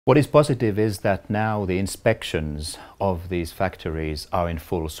What is positive is that now the inspections of these factories are in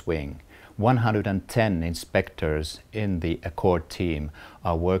full swing. 110 inspectors in the Accord team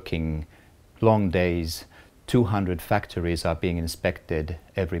are working long days. 200 factories are being inspected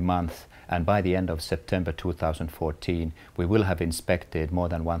every month, and by the end of September 2014 we will have inspected more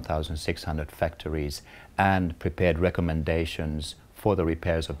than 1,600 factories and prepared recommendations for the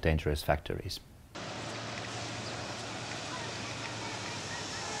repairs of dangerous factories.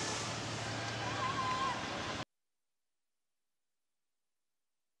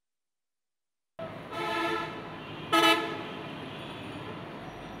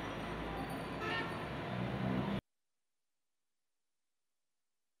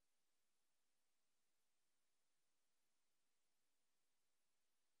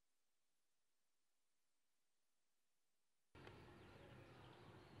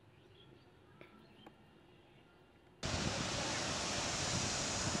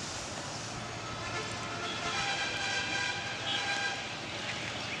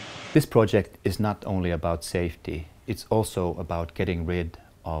 This project is not only about safety, it's also about getting rid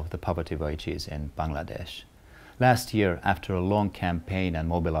of the poverty wages in Bangladesh. Last year, after a long campaign and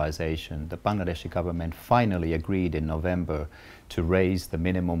mobilization, the Bangladeshi government finally agreed in November to raise the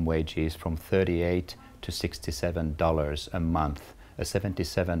minimum wages from $38 to $67 a month, a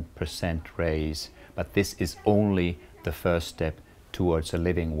 77% raise. But this is only the first step towards a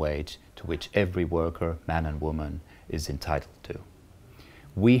living wage to which every worker, man and woman, is entitled to.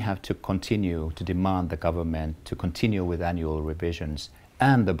 We have to continue to demand the government to continue with annual revisions,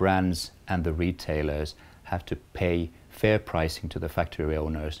 and the brands and the retailers have to pay fair pricing to the factory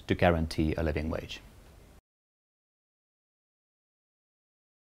owners to guarantee a living wage.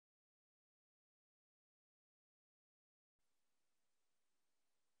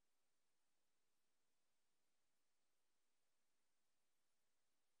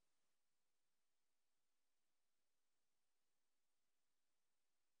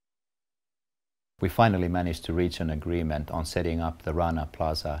 We finally managed to reach an agreement on setting up the Rana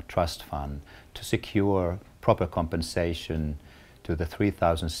Plaza Trust Fund to secure proper compensation to the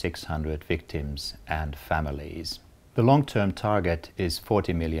 3,600 victims and families. The long-term target is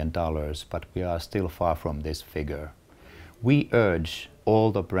 $40 million, but we are still far from this figure. We urge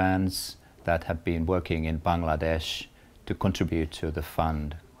all the brands that have been working in Bangladesh to contribute to the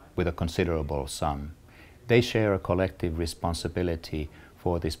fund with a considerable sum. They share a collective responsibility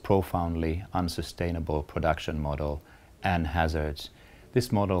for this profoundly unsustainable production model and hazards,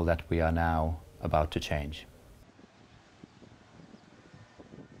 this model that we are now about to change.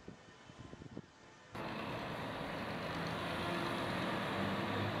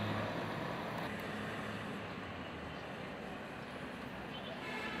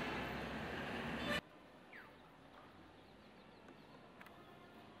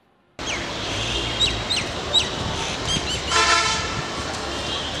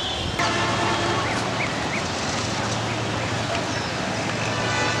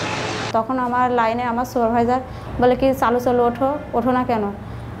 তখন আমার লাইনে আমার supervisor বলে কি চালু চালু ওঠো না কেন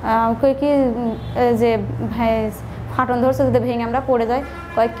কই কি যে ফাটন ধরছে যদি ভেঙে আমরা পড়ে যাই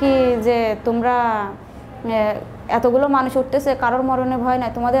কয় কি যে তোমরা এতগুলো মানুষ উঠতেছে কারোর মরণে ভয়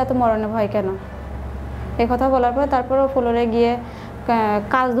নাই তোমাদের এত মরণে ভয় কেন এই কথা বলার পর তারপর ফ্লোরে গিয়ে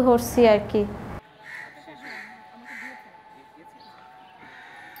কাজ ধরছি আর কি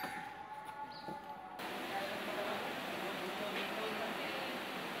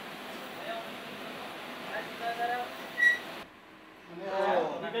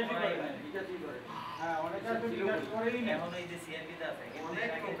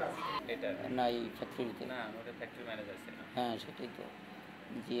না এই ফ্যাক্টরিতে না ওটা ফ্যাক্টরি ম্যানেজার ছিল হ্যাঁ সেটাই তো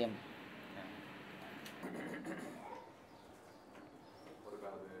জিএম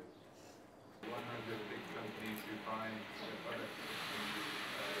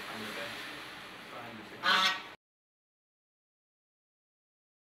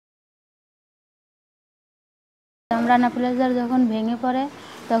রানা প্লাজার যখন ভেঙে পড়ে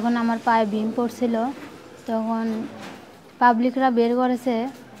তখন আমার পায়ে ভীম পড়ছিল তখন পাবলিকরা বের করেছে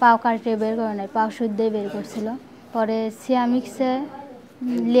পাও কাটে বের করে নাই পাও শুদ্ধই বের করছিল পরে সিয়ামিক্সে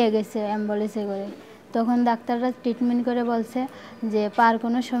নিয়ে গেছে অ্যাম্বুলেন্সে করে তখন ডাক্তাররা ট্রিটমেন্ট করে বলছে যে পার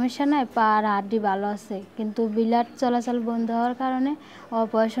কোনো সমস্যা নাই পার হাড্ডি ভালো আছে কিন্তু ব্লাড চলাচল বন্ধ হওয়ার কারণে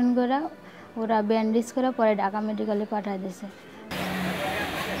অপারেশন করে ওরা ব্যান্ডেজ করে পরে ঢাকা মেডিকেলে পাঠিয়ে দিয়েছে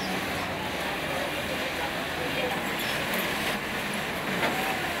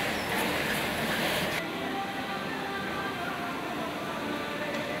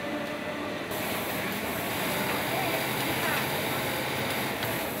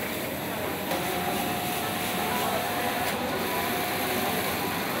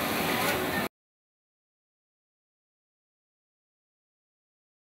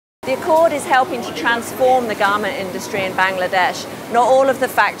Accord is helping to transform the garment industry in Bangladesh. Not all of the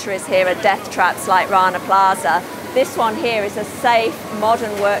factories here are death traps like Rana Plaza. This one here is a safe,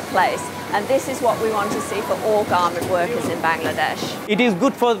 modern workplace, and this is what we want to see for all garment workers in Bangladesh. It is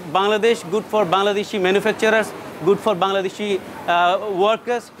good for Bangladesh, good for Bangladeshi manufacturers, good for Bangladeshi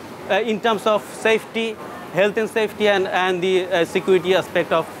workers in terms of safety, health and safety, and the security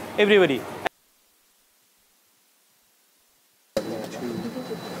aspect of everybody.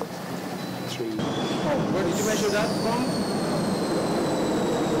 Where did you measure that from?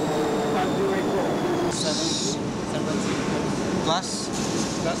 7 plus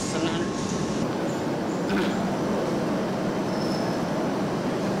 700.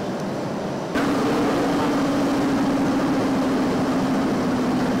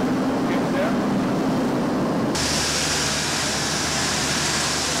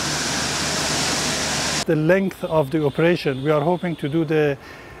 The length of the operation, we are hoping to do the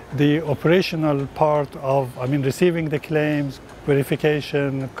operational part of, receiving the claims,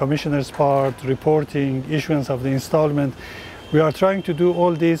 verification, commissioner's part, reporting, issuance of the installment. We are trying to do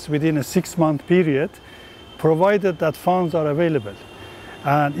all this within a 6-month period, provided that funds are available.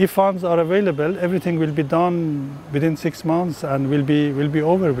 And if funds are available, everything will be done within 6 months and will be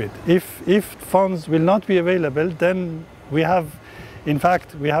over with. If funds will not be available, then we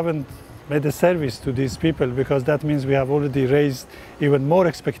haven't made a service to these people, because that means we have already raised even more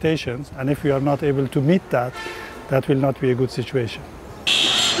expectations, and if we are not able to meet that, that will not be a good situation.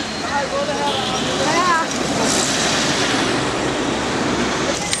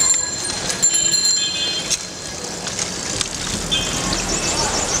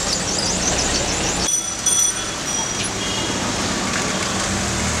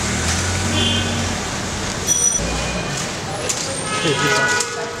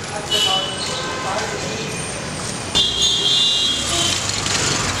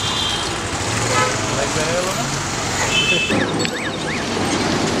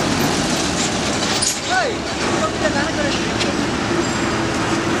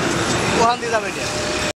 ওখান দিয়ে যাবে